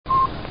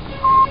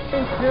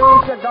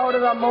refuse to go to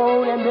the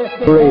moon in this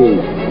 3, 2,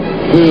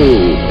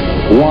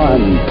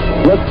 1,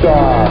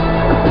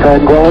 liftoff.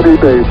 Tranquility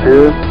Base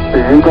here.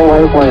 The Eagle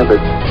has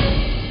landed.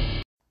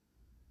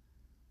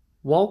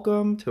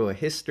 Welcome to A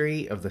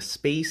History of the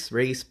Space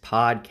Race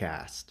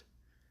podcast.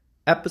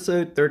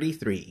 Episode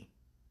 33,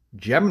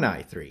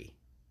 Gemini 3.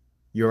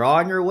 You're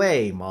on your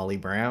way, Molly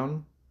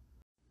Brown.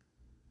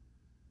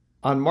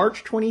 On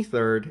March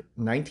 23,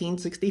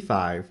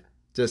 1965,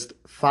 just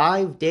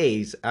 5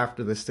 days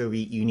after the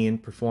Soviet Union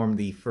performed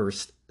the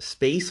first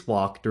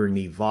spacewalk during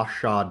the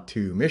Voskhod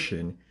 2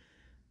 mission,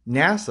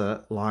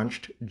 NASA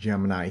launched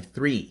Gemini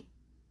 3.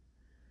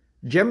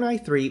 Gemini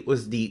 3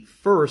 was the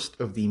first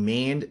of the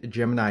manned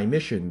Gemini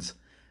missions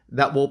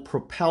that will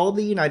propel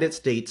the United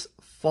States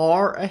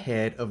far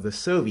ahead of the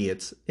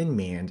Soviets in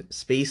manned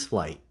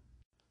spaceflight.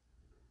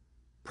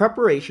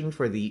 Preparation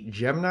for the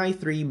Gemini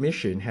 3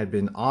 mission had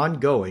been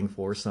ongoing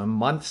for some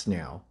months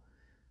now.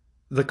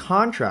 The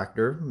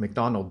contractor,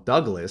 McDonnell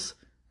Douglas,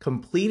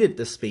 completed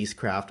the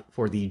spacecraft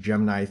for the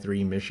Gemini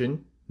 3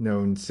 mission,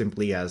 known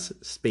simply as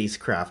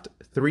Spacecraft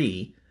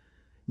 3,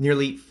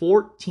 nearly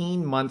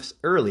 14 months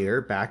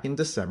earlier back in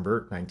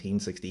December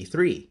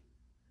 1963.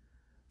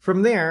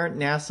 From there,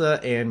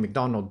 NASA and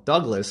McDonnell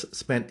Douglas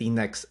spent the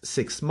next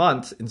 6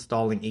 months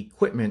installing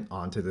equipment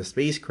onto the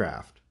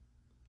spacecraft.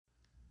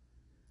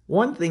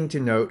 One thing to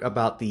note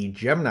about the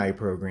Gemini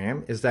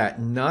program is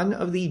that none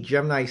of the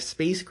Gemini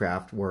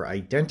spacecraft were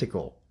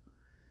identical.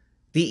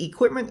 The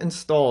equipment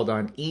installed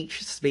on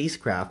each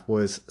spacecraft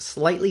was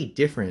slightly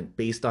different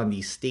based on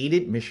the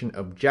stated mission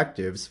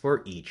objectives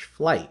for each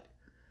flight,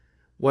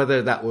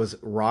 whether that was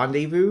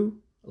rendezvous,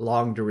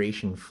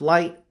 long-duration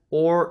flight,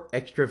 or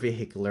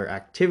extravehicular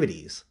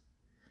activities.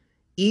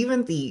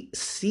 Even the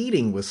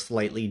seating was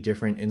slightly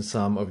different in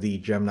some of the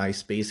Gemini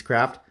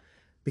spacecraft,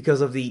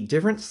 because of the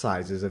different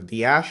sizes of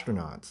the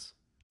astronauts.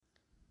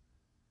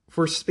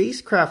 For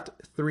Spacecraft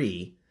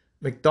 3,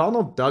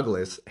 McDonnell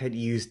Douglas had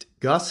used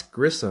Gus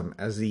Grissom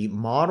as the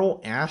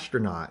model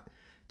astronaut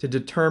to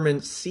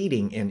determine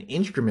seating and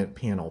instrument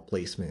panel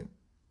placement.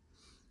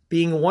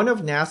 Being one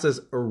of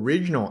NASA's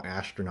original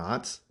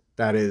astronauts,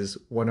 that is,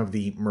 one of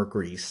the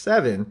Mercury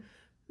 7,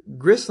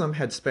 Grissom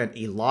had spent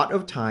a lot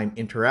of time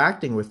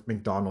interacting with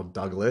McDonnell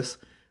Douglas,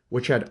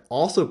 which had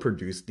also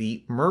produced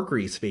the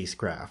Mercury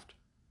spacecraft.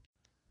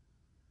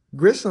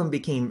 Grissom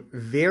became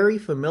very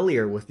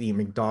familiar with the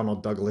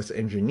McDonnell Douglas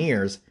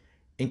engineers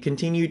and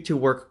continued to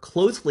work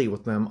closely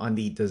with them on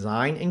the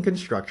design and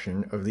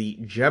construction of the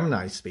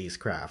Gemini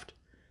spacecraft.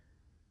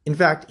 In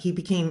fact, he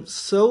became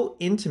so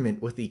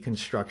intimate with the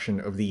construction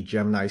of the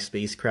Gemini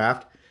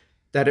spacecraft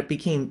that it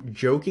became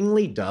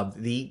jokingly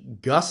dubbed the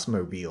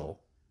Gusmobile.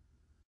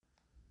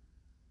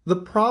 The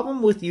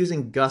problem with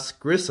using Gus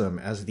Grissom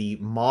as the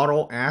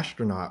model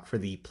astronaut for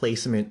the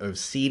placement of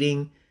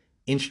seating,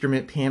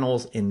 instrument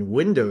panels, and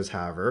windows,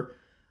 however,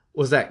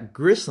 was that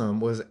Grissom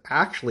was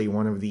actually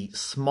one of the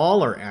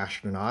smaller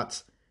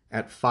astronauts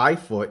at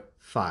 5 foot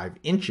 5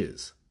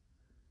 inches.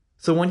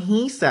 So when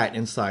he sat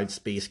inside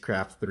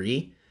Spacecraft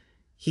 3,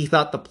 he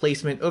thought the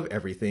placement of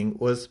everything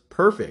was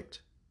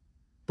perfect.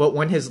 But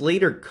when his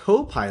later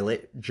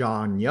co-pilot,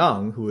 John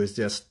Young, who is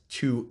just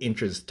 2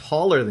 inches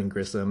taller than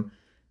Grissom,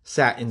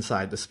 sat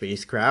inside the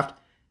spacecraft,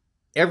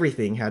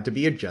 everything had to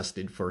be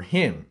adjusted for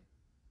him.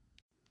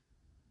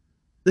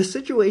 The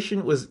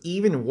situation was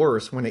even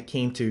worse when it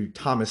came to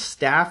Thomas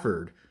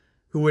Stafford,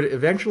 who would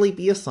eventually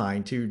be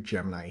assigned to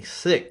Gemini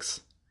 6.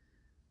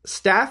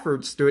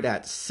 Stafford stood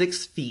at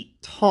 6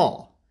 feet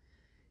tall.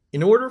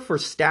 In order for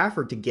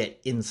Stafford to get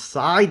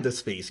inside the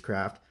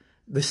spacecraft,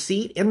 the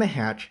seat and the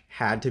hatch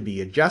had to be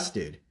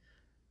adjusted.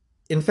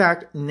 In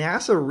fact,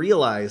 NASA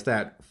realized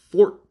that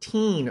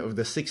 14 of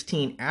the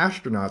 16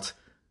 astronauts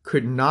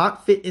could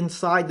not fit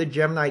inside the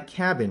Gemini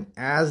cabin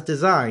as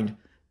designed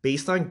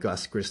based on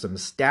Gus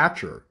Grissom's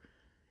stature,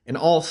 and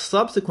all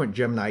subsequent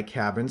Gemini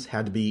cabins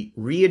had to be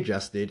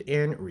readjusted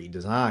and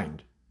redesigned.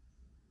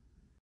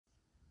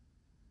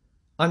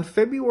 On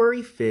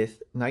February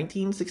 5,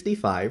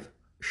 1965,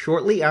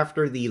 shortly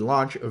after the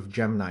launch of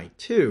Gemini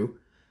 2,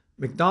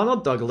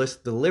 McDonnell Douglas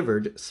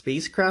delivered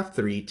Spacecraft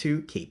 3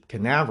 to Cape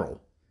Canaveral.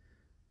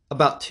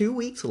 About 2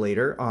 weeks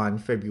later, on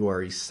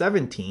February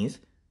 17th,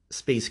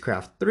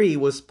 Spacecraft 3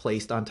 was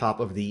placed on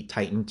top of the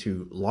Titan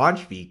II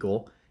launch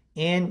vehicle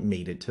and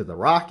made it to the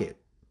rocket.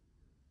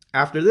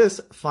 After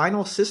this,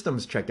 final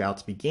systems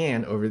checkouts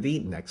began over the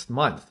next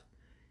month,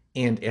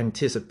 and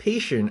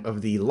anticipation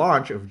of the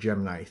launch of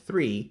Gemini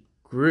 3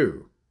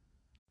 grew.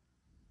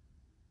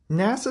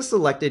 NASA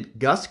selected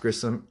Gus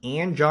Grissom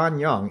and John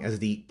Young as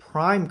the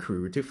prime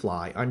crew to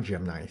fly on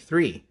Gemini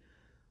 3,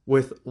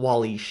 with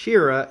Wally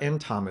Schirra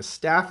and Thomas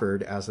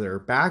Stafford as their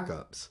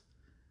backups.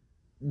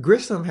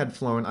 Grissom had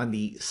flown on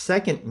the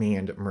second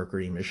manned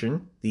Mercury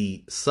mission,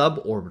 the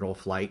suborbital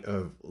flight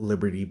of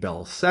Liberty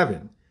Bell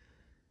 7.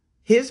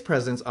 His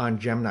presence on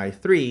Gemini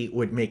 3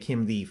 would make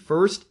him the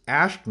first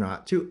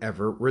astronaut to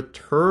ever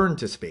return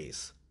to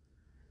space.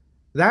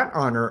 That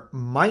honor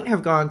might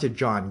have gone to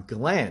John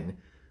Glenn,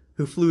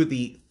 who flew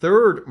the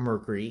third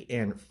Mercury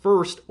and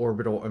first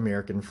orbital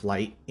American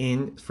flight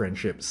in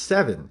Friendship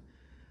 7,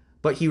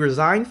 but he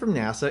resigned from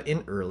NASA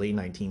in early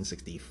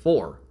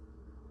 1964.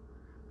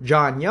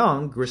 John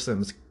Young,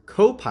 Grissom's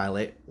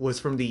co-pilot, was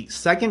from the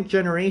second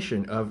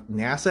generation of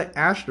NASA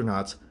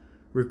astronauts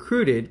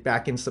recruited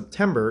back in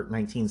September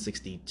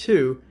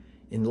 1962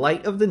 in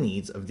light of the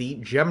needs of the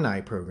Gemini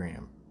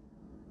program.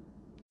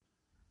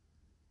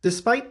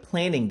 Despite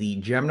planning the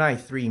Gemini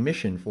 3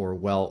 mission for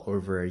well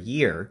over a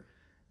year,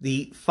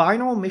 the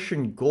final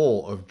mission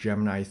goal of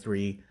Gemini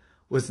 3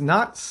 was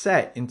not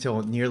set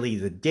until nearly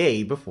the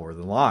day before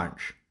the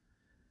launch.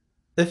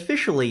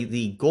 Officially,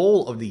 the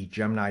goal of the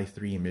Gemini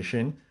 3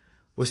 mission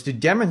was to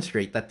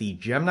demonstrate that the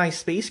Gemini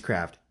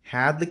spacecraft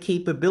had the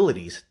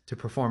capabilities to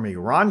perform a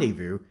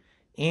rendezvous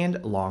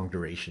and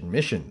long-duration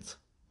missions.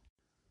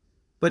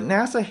 But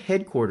NASA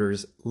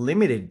headquarters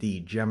limited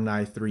the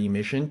Gemini 3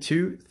 mission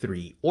to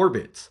 3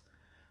 orbits,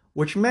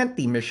 which meant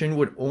the mission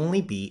would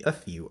only be a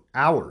few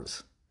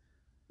hours.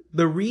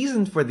 The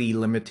reason for the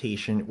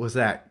limitation was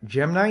that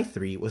Gemini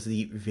 3 was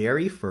the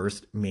very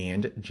first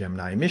manned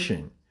Gemini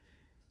mission,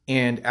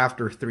 and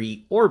after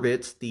 3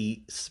 orbits,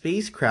 the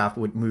spacecraft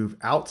would move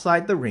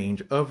outside the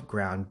range of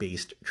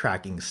ground-based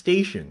tracking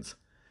stations,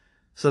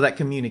 so that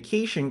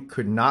communication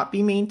could not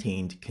be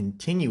maintained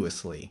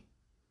continuously.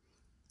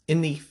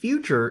 In the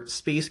future,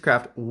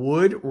 spacecraft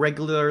would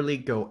regularly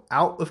go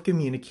out of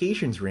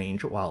communications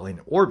range while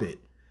in orbit,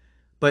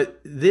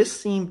 but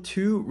this seemed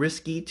too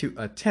risky to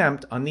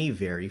attempt on the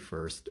very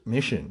first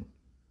mission.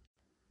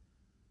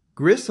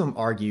 Grissom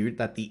argued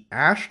that the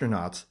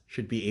astronauts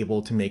should be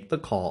able to make the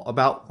call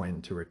about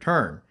when to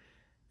return,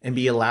 and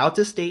be allowed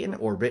to stay in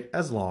orbit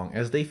as long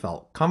as they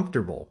felt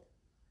comfortable.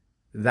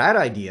 That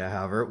idea,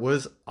 however,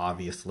 was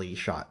obviously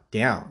shot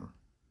down.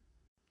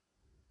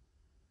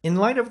 In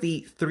light of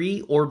the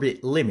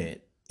 3-orbit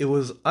limit, it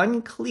was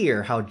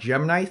unclear how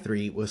Gemini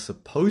 3 was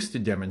supposed to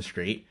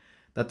demonstrate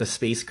that the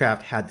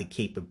spacecraft had the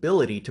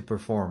capability to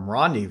perform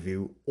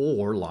rendezvous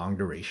or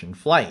long-duration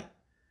flight.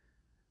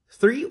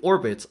 3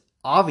 orbits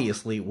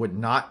obviously would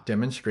not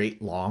demonstrate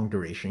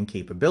long-duration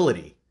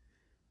capability,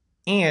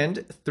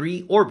 and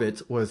 3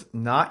 orbits was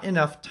not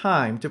enough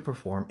time to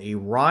perform a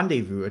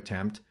rendezvous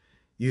attempt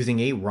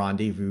using a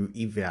rendezvous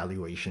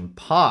evaluation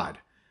pod,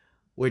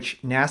 which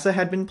NASA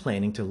had been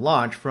planning to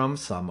launch from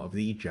some of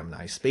the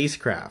Gemini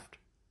spacecraft.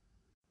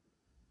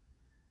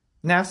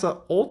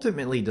 NASA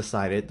ultimately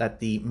decided that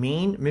the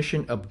main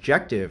mission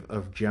objective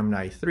of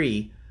Gemini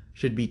 3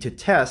 should be to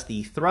test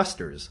the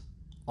thrusters,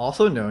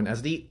 also known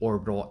as the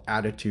Orbital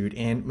Attitude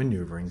and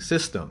Maneuvering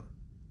System.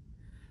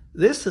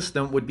 This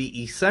system would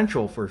be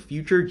essential for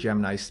future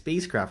Gemini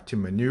spacecraft to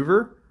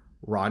maneuver,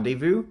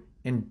 rendezvous,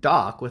 and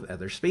dock with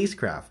other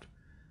spacecraft,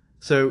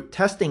 so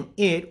testing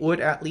it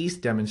would at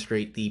least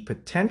demonstrate the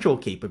potential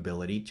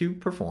capability to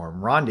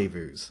perform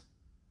rendezvous.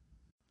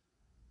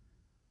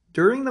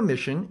 During the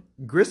mission,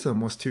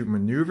 Grissom was to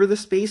maneuver the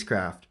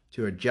spacecraft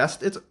to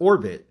adjust its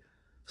orbit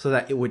so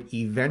that it would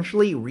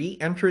eventually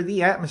re-enter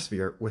the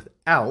atmosphere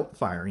without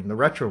firing the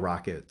retro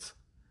rockets.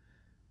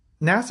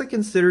 NASA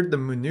considered the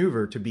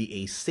maneuver to be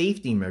a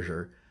safety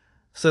measure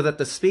so that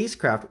the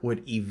spacecraft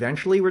would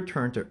eventually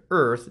return to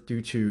Earth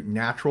due to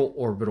natural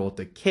orbital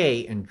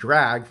decay and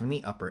drag from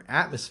the upper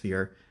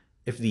atmosphere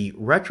if the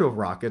retro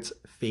rockets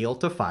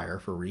failed to fire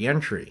for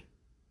re-entry.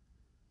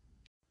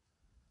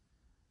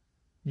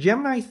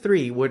 Gemini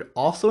 3 would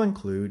also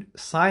include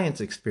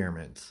science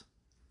experiments.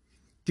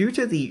 Due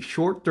to the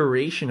short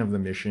duration of the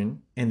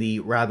mission and the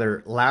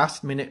rather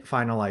last-minute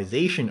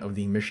finalization of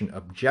the mission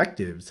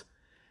objectives,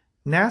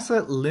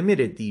 NASA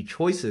limited the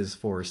choices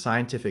for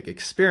scientific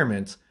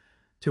experiments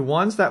to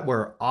ones that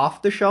were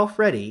off-the-shelf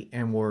ready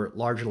and were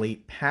largely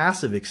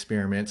passive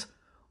experiments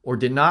or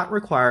did not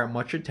require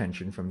much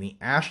attention from the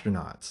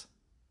astronauts.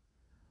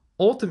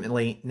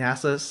 Ultimately,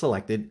 NASA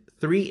selected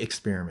 3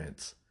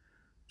 experiments,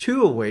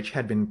 2 of which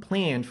had been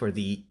planned for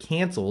the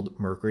canceled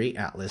Mercury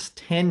Atlas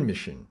 10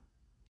 mission.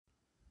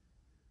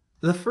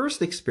 The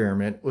first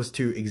experiment was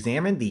to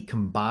examine the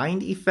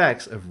combined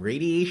effects of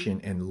radiation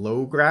and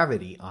low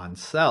gravity on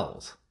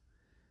cells.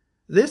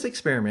 This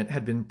experiment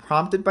had been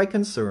prompted by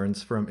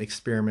concerns from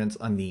experiments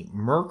on the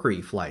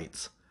Mercury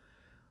flights,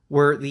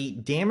 where the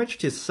damage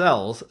to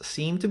cells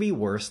seemed to be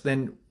worse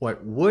than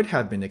what would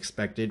have been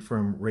expected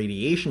from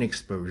radiation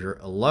exposure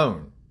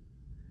alone.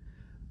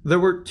 There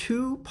were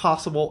 2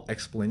 possible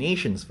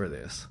explanations for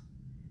this.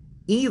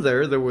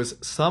 Either there was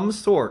some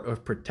sort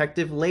of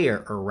protective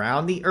layer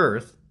around the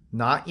Earth,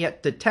 not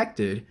yet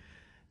detected,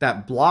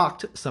 that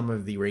blocked some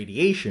of the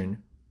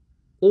radiation,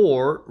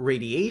 or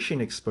radiation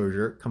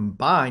exposure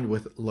combined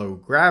with low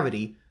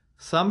gravity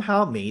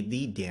somehow made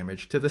the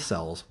damage to the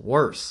cells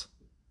worse.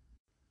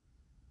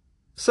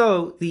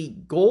 So, the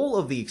goal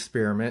of the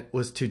experiment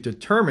was to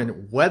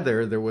determine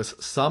whether there was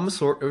some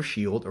sort of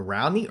shield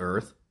around the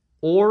Earth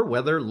or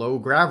whether low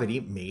gravity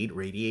made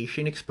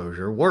radiation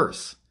exposure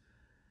worse.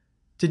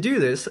 To do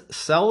this,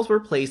 cells were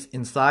placed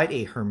inside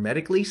a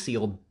hermetically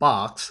sealed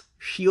box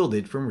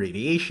shielded from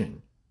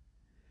radiation.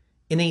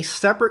 In a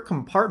separate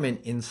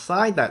compartment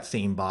inside that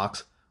same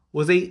box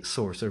was a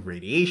source of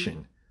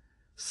radiation,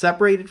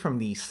 separated from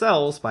the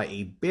cells by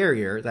a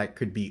barrier that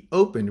could be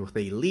opened with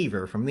a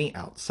lever from the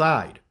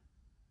outside.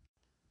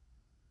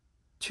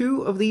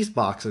 2 of these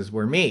boxes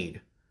were made.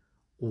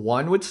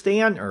 One would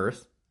stay on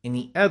Earth, and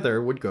the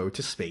other would go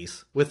to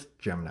space with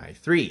Gemini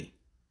 3.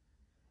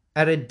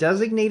 At a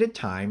designated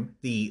time,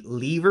 the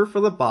lever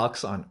for the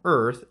box on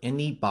Earth and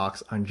the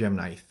box on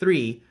Gemini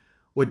 3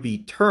 would be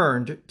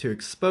turned to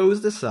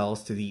expose the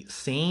cells to the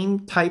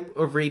same type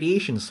of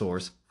radiation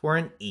source for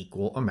an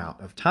equal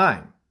amount of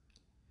time.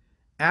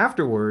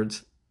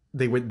 Afterwards,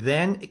 they would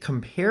then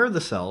compare the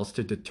cells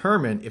to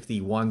determine if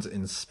the ones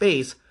in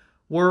space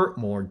were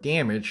more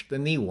damaged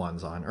than the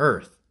ones on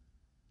Earth.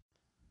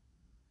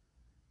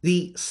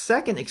 The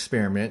second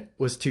experiment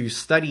was to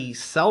study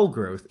cell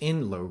growth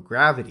in low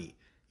gravity,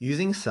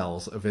 using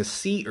cells of a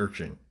sea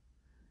urchin.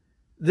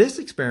 This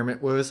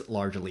experiment was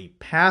largely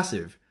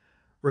passive,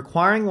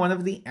 requiring one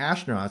of the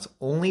astronauts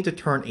only to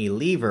turn a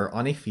lever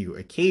on a few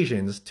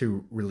occasions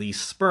to release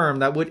sperm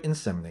that would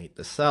inseminate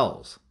the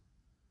cells.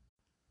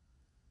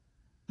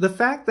 The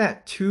fact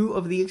that 2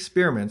 of the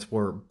experiments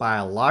were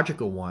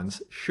biological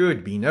ones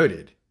should be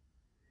noted.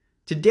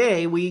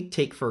 Today, we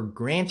take for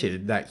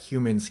granted that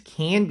humans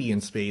can be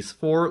in space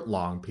for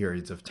long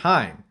periods of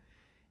time,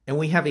 and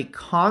we have a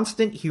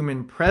constant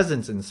human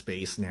presence in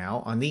space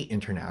now on the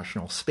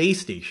International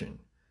Space Station.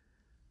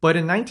 But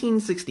in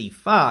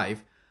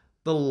 1965,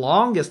 the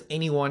longest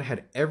anyone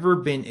had ever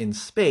been in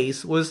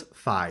space was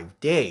 5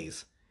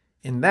 days,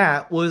 and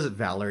that was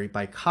Valery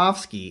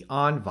Bykovsky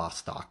on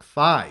Vostok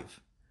 5.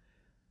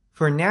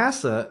 For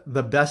NASA,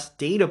 the best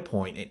data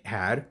point it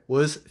had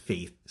was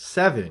Faith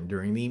 7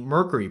 during the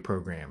Mercury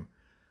program,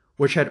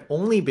 which had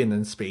only been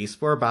in space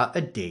for about a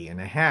day and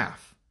a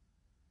half.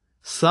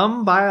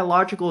 Some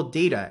biological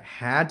data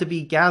had to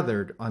be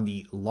gathered on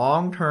the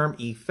long-term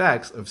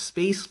effects of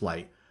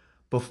spaceflight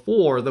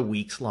before the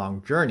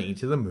weeks-long journey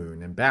to the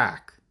moon and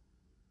back.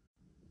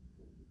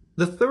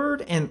 The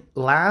third and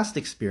last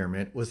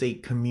experiment was a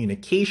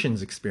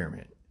communications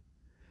experiment.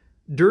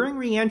 During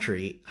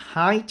re-entry,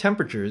 high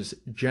temperatures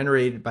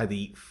generated by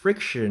the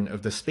friction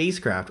of the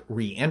spacecraft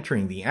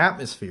re-entering the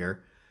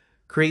atmosphere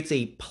creates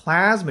a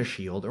plasma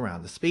shield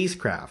around the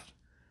spacecraft.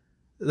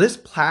 This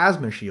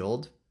plasma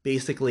shield,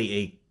 basically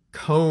a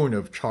cone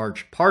of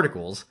charged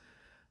particles,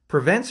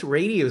 prevents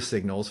radio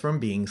signals from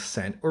being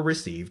sent or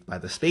received by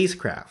the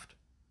spacecraft.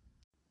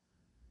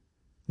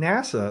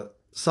 NASA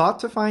sought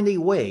to find a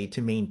way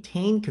to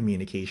maintain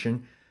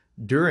communication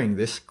during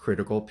this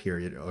critical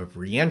period of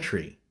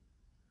re-entry.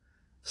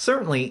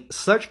 Certainly,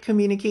 such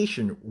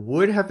communication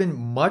would have been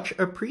much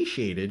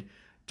appreciated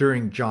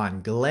during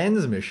John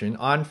Glenn's mission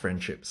on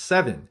Friendship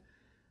 7,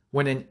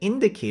 when an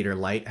indicator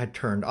light had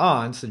turned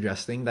on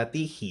suggesting that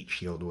the heat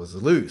shield was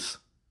loose.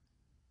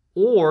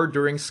 Or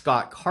during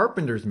Scott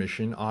Carpenter's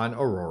mission on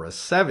Aurora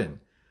 7,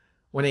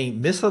 when a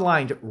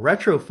misaligned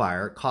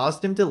retrofire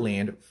caused him to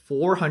land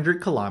 400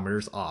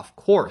 kilometers off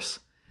course,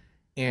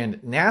 and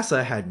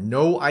NASA had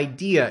no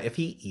idea if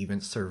he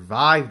even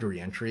survived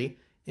re-entry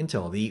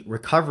until the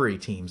recovery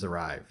teams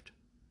arrived.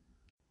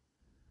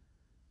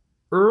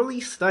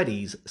 Early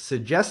studies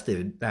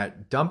suggested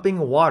that dumping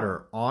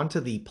water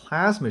onto the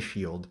plasma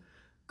shield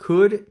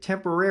could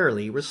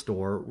temporarily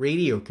restore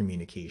radio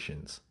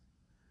communications.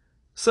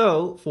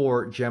 So,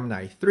 for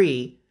Gemini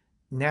 3,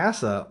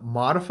 NASA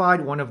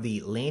modified one of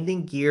the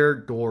landing gear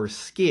door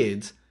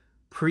skids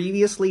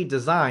previously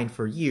designed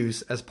for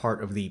use as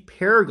part of the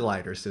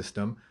paraglider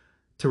system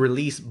to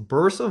release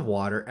bursts of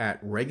water at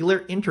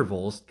regular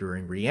intervals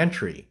during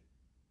re-entry.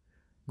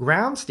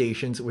 Ground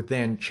stations would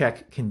then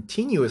check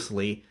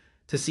continuously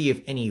to see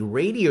if any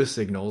radio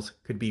signals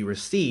could be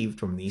received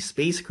from the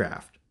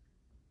spacecraft.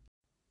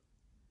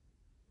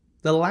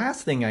 The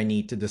last thing I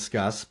need to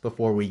discuss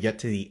before we get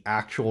to the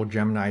actual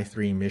Gemini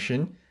 3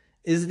 mission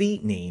is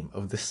the name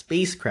of the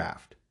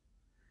spacecraft.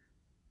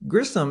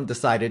 Grissom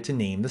decided to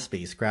name the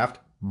spacecraft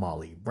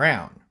Molly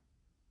Brown.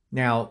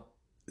 Now,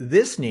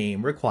 this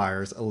name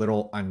requires a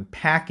little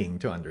unpacking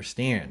to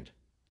understand.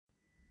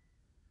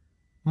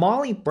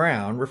 Molly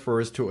Brown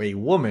refers to a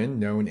woman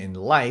known in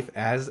life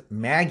as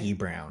Maggie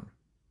Brown.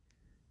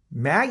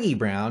 Maggie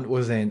Brown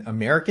was an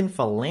American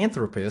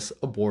philanthropist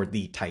aboard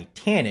the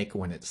Titanic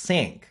when it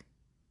sank.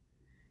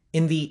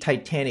 In the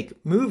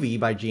Titanic movie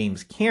by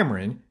James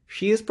Cameron,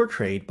 she is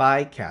portrayed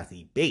by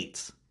Kathy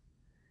Bates.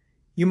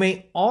 You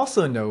may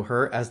also know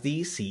her as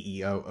the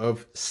CEO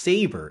of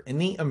Sabre in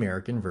the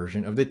American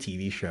version of the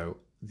TV show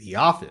The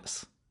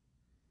Office.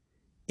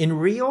 In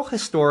real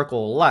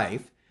historical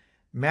life,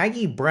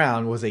 Maggie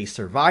Brown was a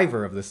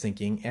survivor of the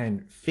sinking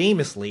and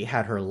famously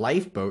had her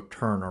lifeboat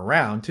turn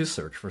around to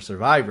search for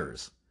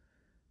survivors.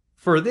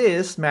 For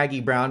this,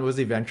 Maggie Brown was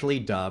eventually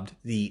dubbed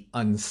the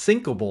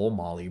unsinkable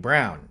Molly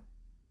Brown.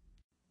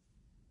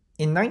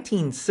 In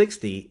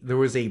 1960, there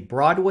was a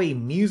Broadway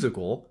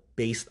musical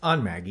based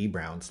on Maggie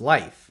Brown's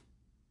life.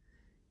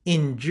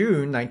 In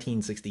June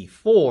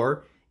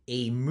 1964,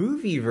 a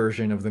movie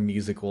version of the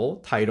musical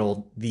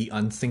titled The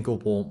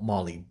Unsinkable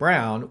Molly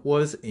Brown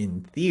was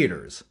in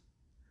theaters.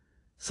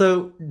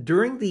 So,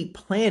 during the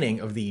planning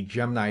of the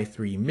Gemini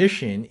 3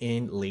 mission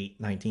in late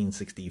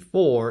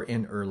 1964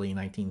 and early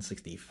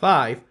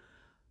 1965,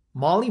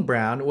 Molly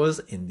Brown was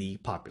in the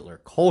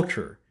popular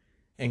culture,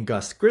 and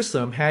Gus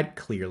Grissom had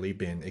clearly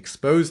been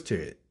exposed to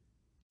it.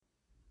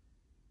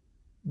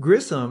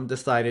 Grissom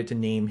decided to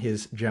name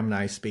his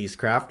Gemini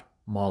spacecraft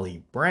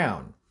Molly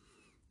Brown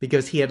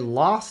because he had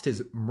lost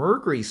his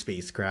Mercury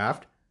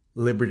spacecraft,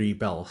 Liberty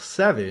Bell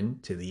 7,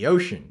 to the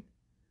ocean.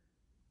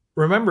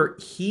 Remember,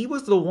 he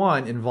was the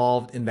one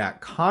involved in that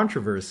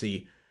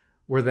controversy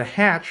where the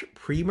hatch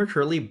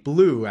prematurely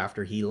blew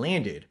after he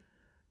landed,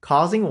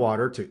 causing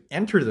water to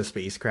enter the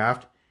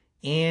spacecraft,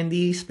 and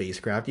the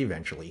spacecraft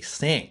eventually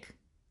sank.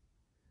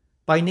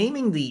 By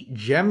naming the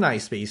Gemini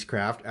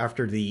spacecraft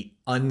after the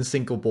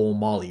unsinkable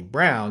Molly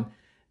Brown,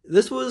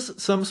 this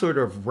was some sort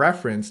of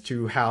reference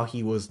to how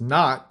he was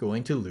not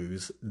going to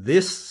lose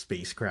this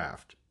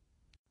spacecraft.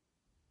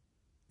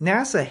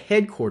 NASA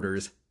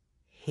headquarters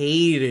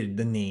hated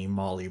the name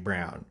Molly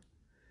Brown.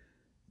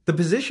 The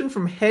position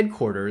from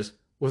headquarters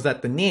was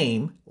that the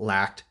name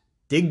lacked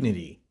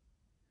dignity.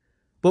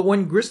 But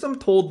when Grissom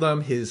told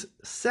them his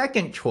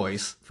second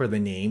choice for the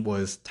name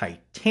was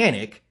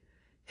Titanic,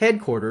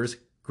 headquarters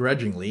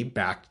grudgingly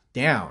backed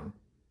down.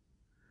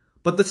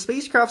 But the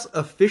spacecraft's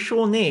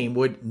official name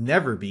would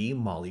never be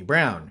Molly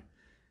Brown.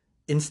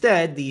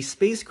 Instead, the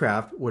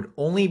spacecraft would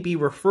only be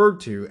referred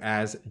to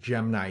as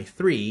Gemini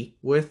 3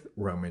 with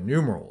Roman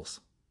numerals.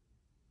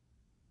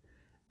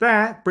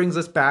 That brings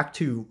us back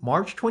to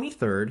March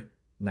 23rd,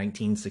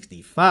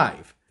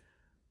 1965,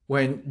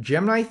 when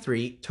Gemini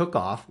 3 took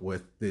off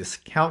with this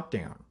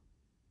countdown.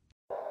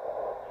 10,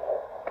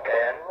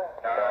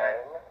 9,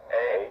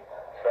 8,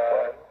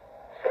 7,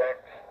 6,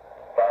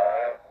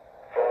 5,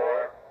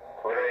 4,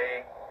 3,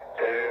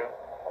 2,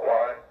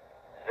 1,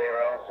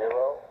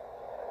 0.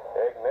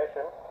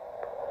 Ignition.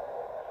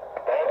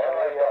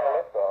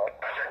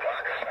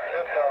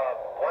 Liftoff.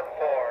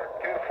 Liftoff.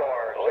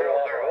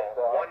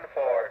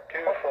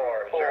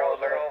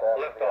 142400.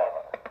 Liftoff.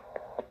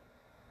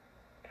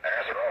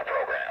 There's a roll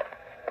program.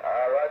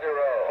 Roger,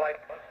 roll. Flight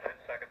 10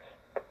 seconds.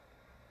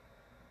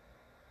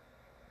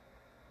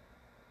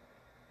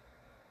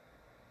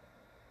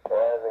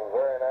 Rising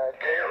very nice.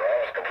 Your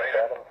roll is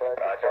completed.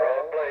 Roger,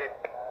 roll, please.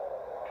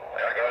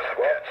 There goes the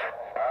pitch.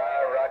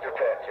 Roger,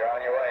 pitch. You're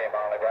on your way,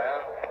 Molly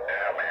Brown.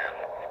 Yeah, man.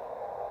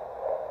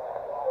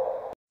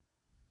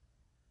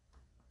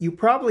 You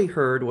probably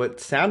heard what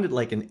sounded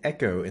like an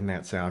echo in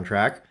that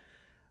soundtrack,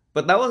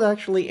 but that was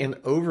actually an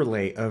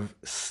overlay of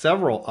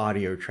several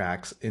audio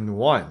tracks in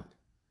one.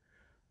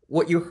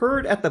 What you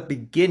heard at the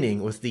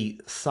beginning was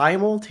the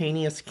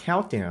simultaneous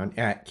countdown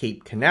at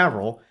Cape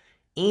Canaveral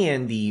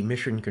and the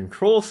Mission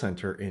Control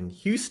Center in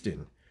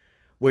Houston,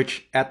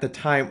 which at the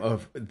time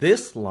of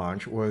this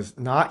launch was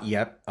not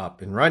yet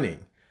up and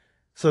running.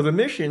 So the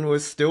mission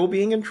was still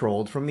being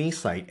controlled from the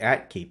site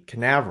at Cape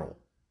Canaveral.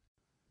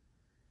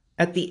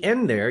 At the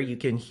end there, you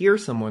can hear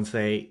someone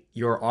say,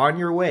 "You're on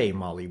your way,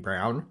 Molly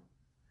Brown."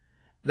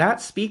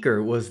 That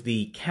speaker was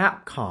the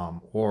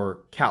Capcom,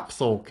 or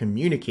Capsule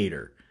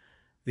Communicator,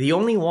 the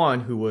only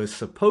one who was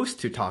supposed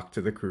to talk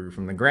to the crew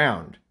from the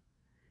ground.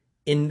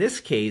 In this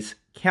case,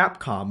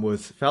 Capcom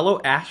was fellow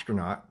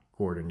astronaut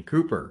Gordon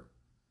Cooper.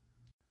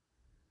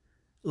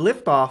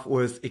 Liftoff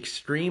was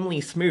extremely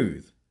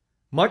smooth,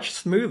 much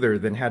smoother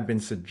than had been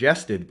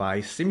suggested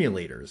by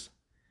simulators.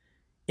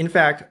 In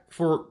fact,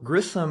 for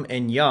Grissom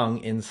and Young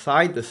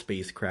inside the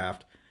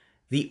spacecraft,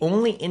 the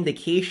only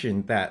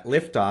indication that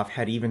liftoff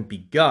had even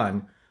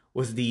begun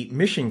was the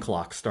mission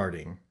clock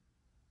starting.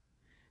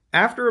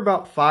 After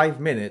about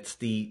 5 minutes,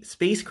 the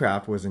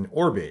spacecraft was in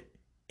orbit,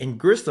 and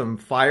Grissom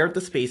fired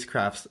the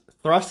spacecraft's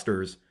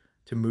thrusters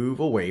to move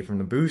away from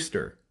the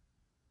booster.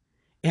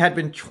 It had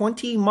been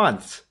 20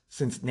 months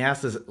since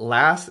NASA's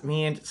last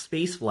manned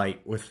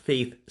spaceflight with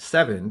Faith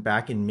 7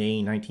 back in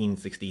May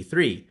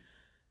 1963,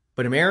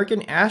 but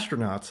American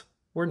astronauts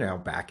were now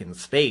back in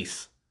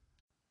space.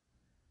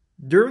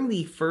 During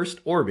the first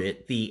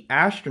orbit, the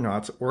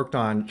astronauts worked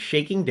on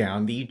shaking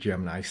down the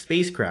Gemini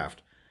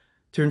spacecraft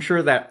to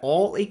ensure that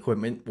all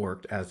equipment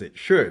worked as it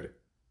should.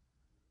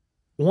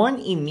 One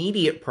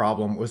immediate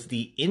problem was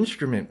the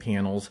instrument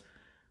panels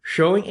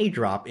showing a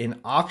drop in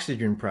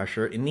oxygen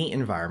pressure in the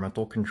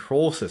environmental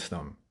control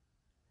system.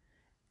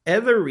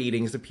 Other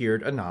readings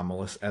appeared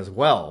anomalous as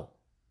well.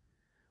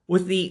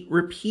 With the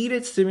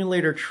repeated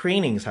simulator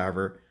trainings,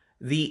 however,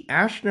 the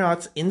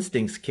astronauts'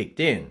 instincts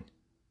kicked in.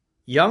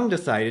 Young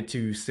decided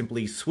to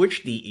simply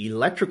switch the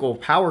electrical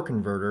power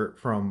converter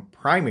from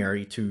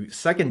primary to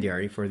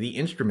secondary for the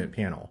instrument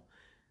panel.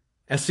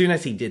 As soon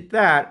as he did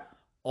that,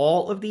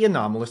 all of the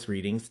anomalous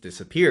readings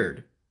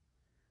disappeared.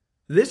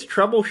 This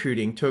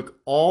troubleshooting took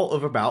all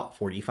of about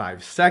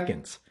 45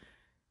 seconds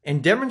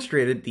and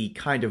demonstrated the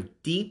kind of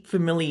deep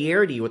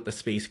familiarity with the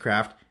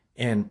spacecraft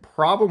and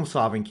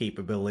problem-solving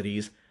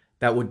capabilities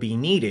that would be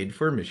needed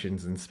for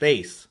missions in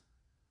space.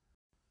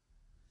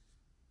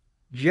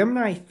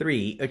 Gemini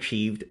 3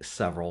 achieved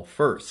several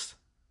firsts.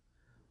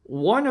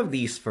 One of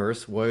these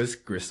firsts was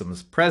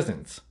Grissom's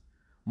presence,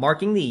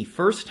 marking the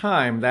first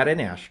time that an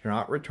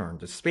astronaut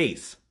returned to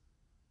space.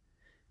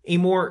 A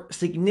more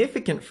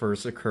significant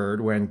first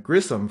occurred when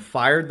Grissom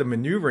fired the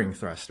maneuvering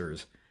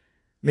thrusters,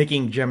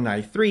 making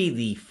Gemini 3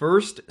 the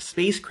first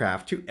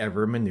spacecraft to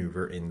ever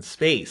maneuver in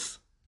space.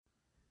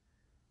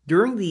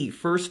 During the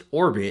first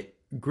orbit,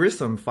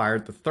 Grissom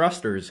fired the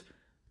thrusters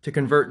to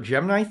convert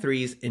Gemini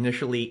 3's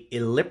initially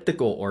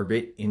elliptical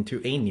orbit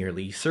into a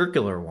nearly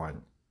circular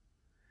one.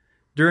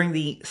 During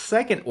the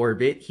second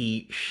orbit,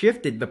 he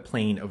shifted the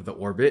plane of the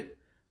orbit,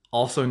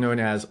 also known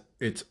as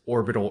its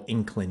orbital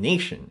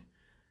inclination.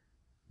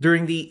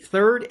 During the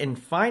third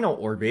and final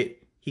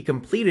orbit, he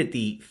completed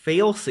the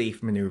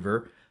fail-safe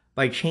maneuver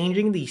by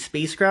changing the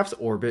spacecraft's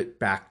orbit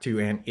back to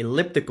an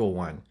elliptical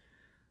one,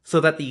 so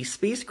that the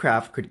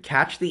spacecraft could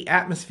catch the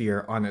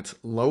atmosphere on its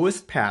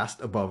lowest pass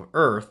above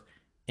Earth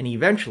and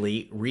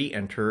eventually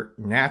re-enter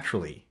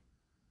naturally.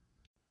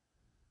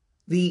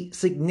 The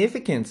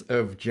significance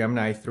of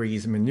Gemini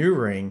 3's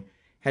maneuvering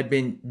had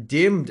been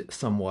dimmed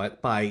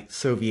somewhat by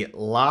Soviet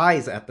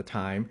lies at the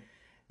time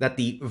that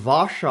the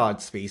Voskhod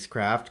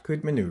spacecraft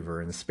could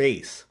maneuver in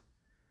space.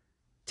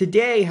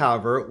 Today,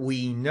 however,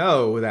 we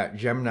know that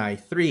Gemini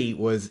 3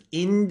 was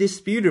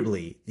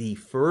indisputably the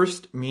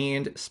first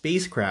manned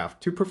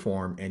spacecraft to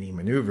perform any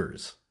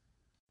maneuvers.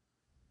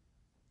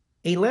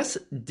 A less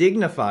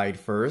dignified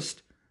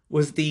first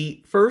was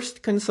the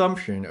first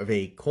consumption of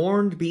a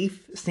corned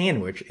beef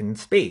sandwich in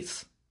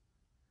space.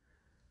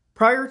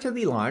 Prior to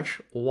the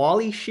launch,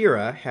 Wally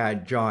Schirra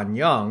had John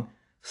Young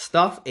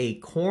stuff a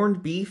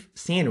corned beef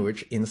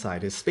sandwich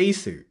inside his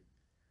spacesuit.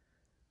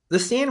 The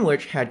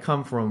sandwich had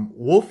come from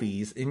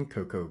Wolfie's in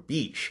Cocoa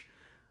Beach,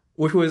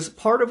 which was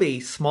part of a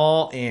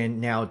small and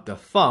now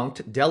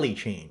defunct deli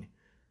chain.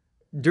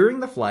 During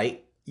the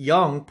flight,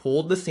 Young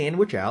pulled the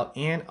sandwich out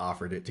and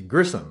offered it to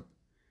Grissom.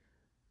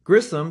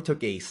 Grissom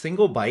took a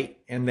single bite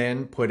and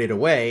then put it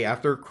away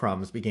after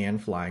crumbs began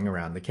flying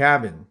around the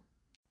cabin.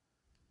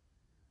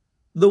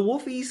 The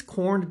Wolfie's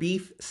corned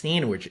beef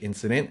sandwich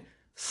incident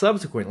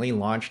subsequently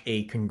launched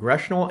a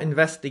congressional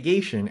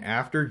investigation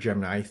after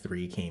Gemini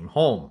 3 came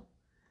home.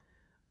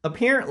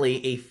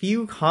 Apparently, a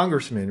few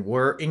congressmen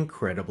were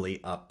incredibly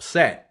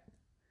upset.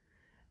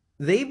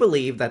 They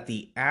believed that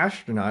the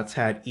astronauts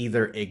had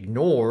either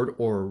ignored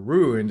or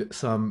ruined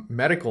some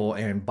medical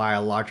and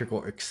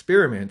biological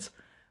experiments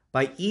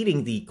by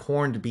eating the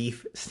corned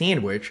beef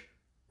sandwich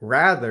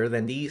rather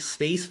than the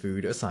space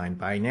food assigned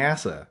by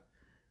NASA.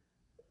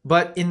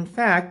 But in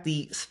fact,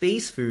 the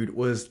space food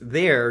was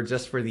there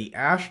just for the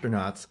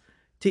astronauts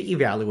to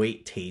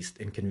evaluate taste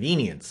and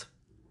convenience.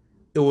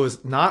 It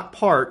was not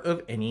part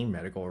of any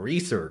medical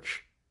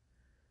research.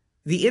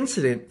 The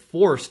incident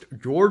forced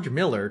George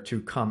Miller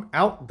to come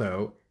out,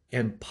 though,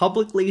 and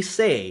publicly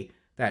say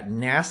that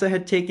NASA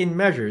had taken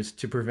measures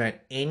to prevent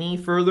any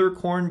further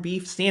corned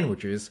beef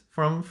sandwiches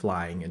from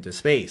flying into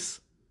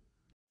space.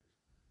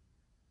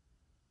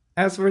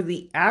 As for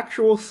the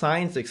actual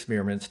science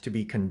experiments to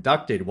be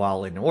conducted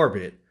while in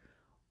orbit,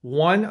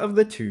 one of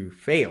the two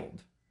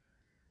failed.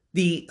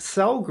 The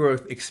cell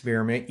growth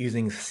experiment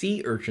using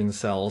sea urchin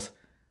cells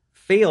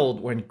failed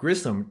when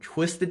Grissom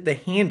twisted the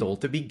handle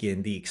to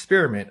begin the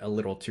experiment a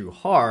little too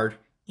hard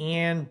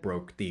and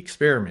broke the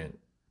experiment.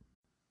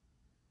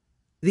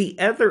 The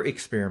other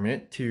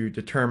experiment to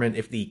determine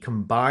if the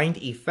combined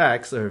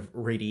effects of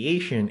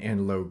radiation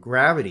and low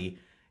gravity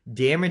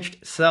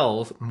damaged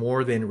cells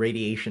more than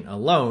radiation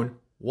alone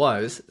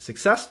was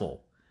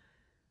successful.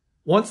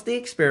 Once the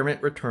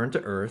experiment returned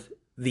to Earth,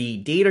 the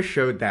data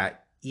showed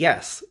that,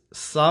 yes,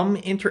 some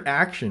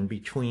interaction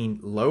between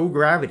low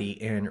gravity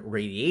and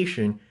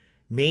radiation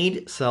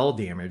made cell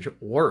damage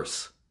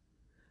worse.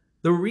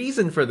 The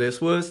reason for this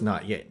was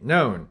not yet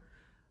known,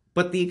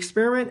 but the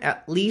experiment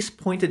at least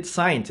pointed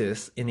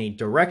scientists in a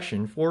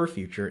direction for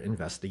future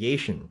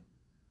investigation.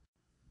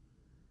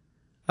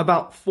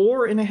 About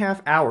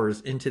 4.5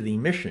 hours into the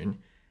mission,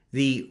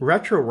 the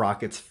retro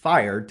rockets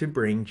fired to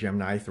bring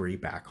Gemini 3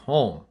 back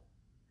home.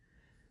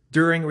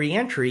 During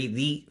re-entry,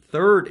 the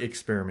third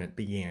experiment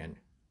began.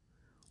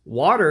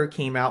 Water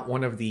came out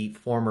one of the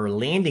former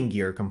landing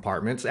gear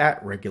compartments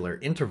at regular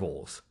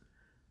intervals.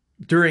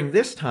 During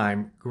this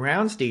time,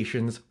 ground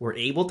stations were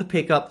able to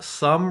pick up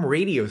some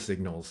radio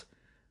signals,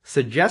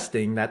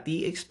 suggesting that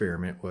the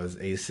experiment was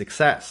a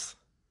success.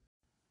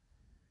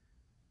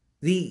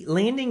 The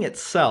landing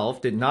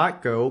itself did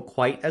not go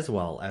quite as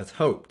well as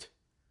hoped.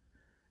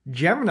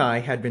 Gemini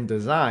had been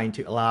designed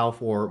to allow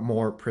for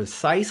more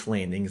precise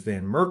landings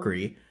than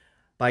Mercury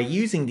by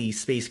using the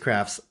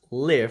spacecraft's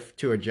lift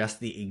to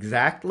adjust the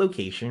exact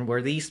location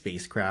where the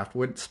spacecraft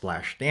would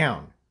splash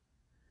down.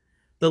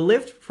 The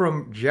lift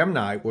from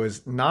Gemini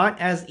was not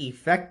as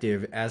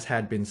effective as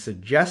had been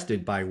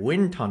suggested by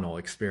wind tunnel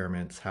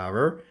experiments,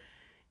 however,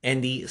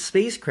 and the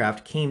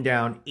spacecraft came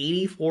down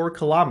 84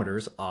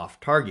 kilometers off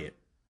target.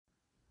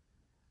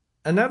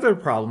 Another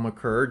problem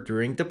occurred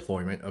during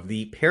deployment of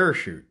the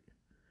parachute.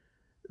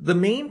 The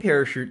main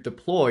parachute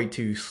deployed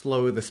to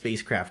slow the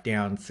spacecraft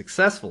down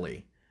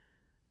successfully.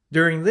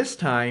 During this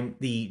time,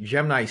 the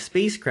Gemini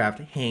spacecraft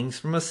hangs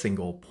from a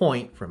single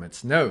point from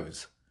its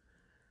nose.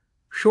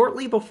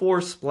 Shortly before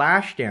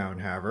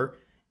splashdown, however,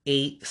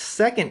 a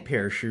second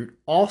parachute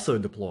also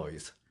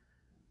deploys.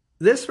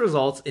 This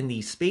results in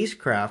the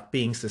spacecraft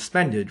being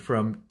suspended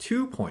from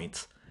 2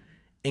 points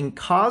and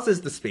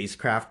causes the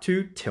spacecraft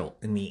to tilt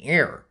in the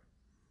air.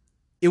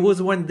 It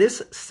was when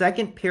this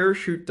second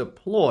parachute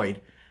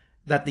deployed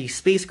that the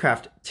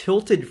spacecraft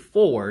tilted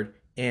forward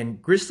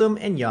and Grissom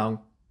and Young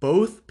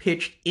both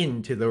pitched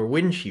into their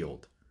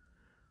windshield.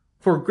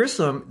 For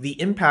Grissom, the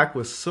impact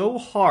was so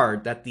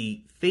hard that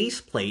the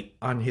faceplate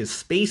on his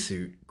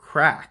spacesuit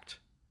cracked.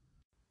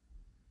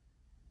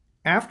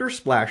 After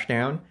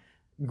splashdown,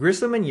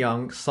 Grissom and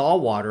Young saw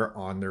water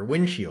on their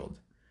windshield.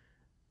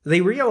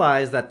 They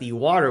realized that the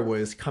water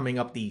was coming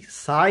up the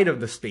side of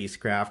the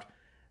spacecraft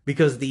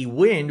because the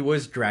wind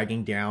was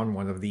dragging down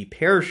one of the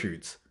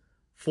parachutes,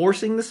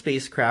 forcing the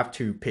spacecraft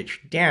to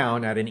pitch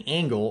down at an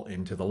angle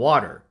into the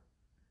water.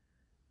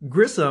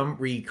 Grissom,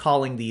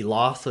 recalling the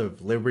loss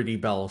of Liberty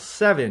Bell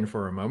 7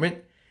 for a moment,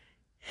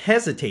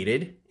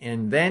 hesitated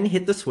and then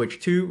hit the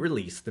switch to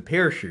release the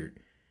parachute,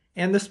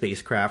 and the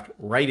spacecraft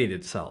righted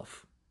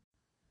itself.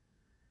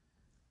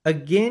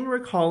 Again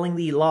recalling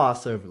the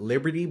loss of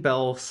Liberty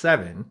Bell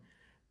 7,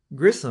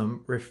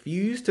 Grissom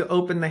refused to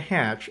open the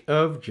hatch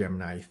of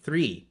Gemini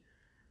 3,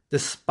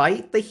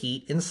 despite the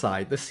heat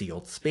inside the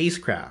sealed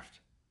spacecraft.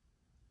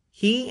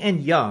 He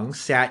and Young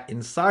sat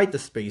inside the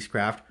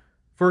spacecraft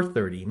for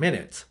 30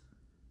 minutes,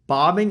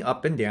 bobbing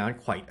up and down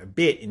quite a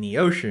bit in the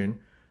ocean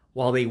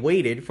while they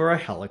waited for a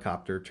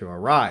helicopter to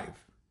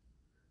arrive.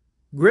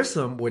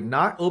 Grissom would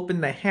not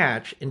open the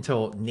hatch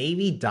until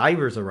Navy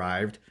divers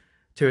arrived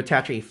to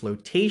attach a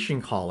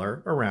flotation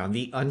collar around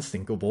the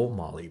unsinkable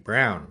Molly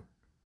Brown.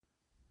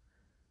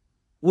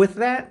 With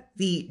that,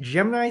 the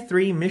Gemini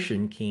 3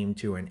 mission came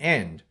to an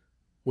end,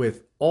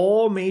 with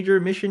all major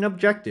mission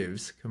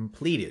objectives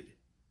completed.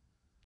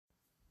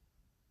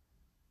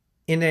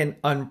 In an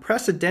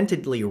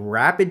unprecedentedly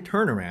rapid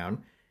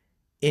turnaround,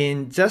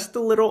 in just a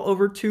little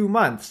over 2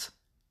 months,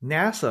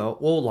 NASA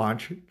will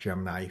launch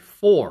Gemini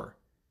 4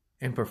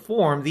 and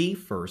perform the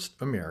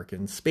first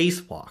American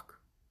spacewalk.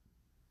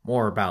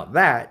 More about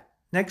that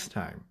next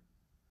time.